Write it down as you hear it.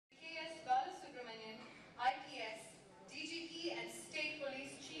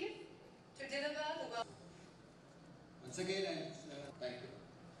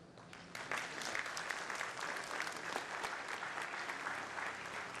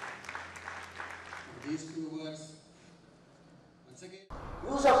these two words once again.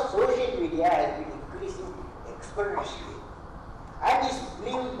 Use of social media has been increasing exponentially, and is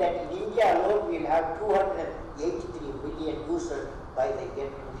believed that in India alone we will have 283 million users by the year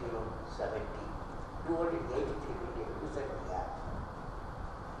 2070. 283 million users we have.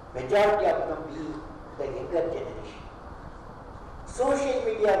 Majority of them being the younger generation. Social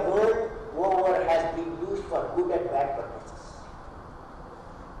media world over has been used for good and bad purposes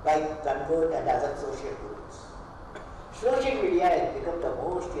by Convert and other social groups. Social media has become the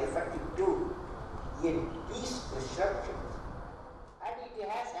most effective tool in these disruptions, and it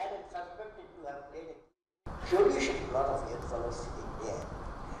has had a suspected to have played a solution. A lot of young fellows sitting there.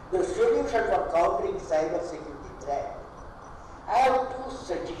 The solution for countering cyber security threat. I have two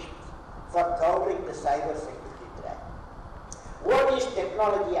suggestions for countering the cyber security threat. One is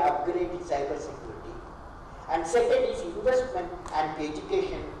technology upgrade in cyber security, and second is investment and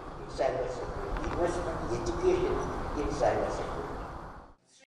education in cyber security. Investment, education in cyber security.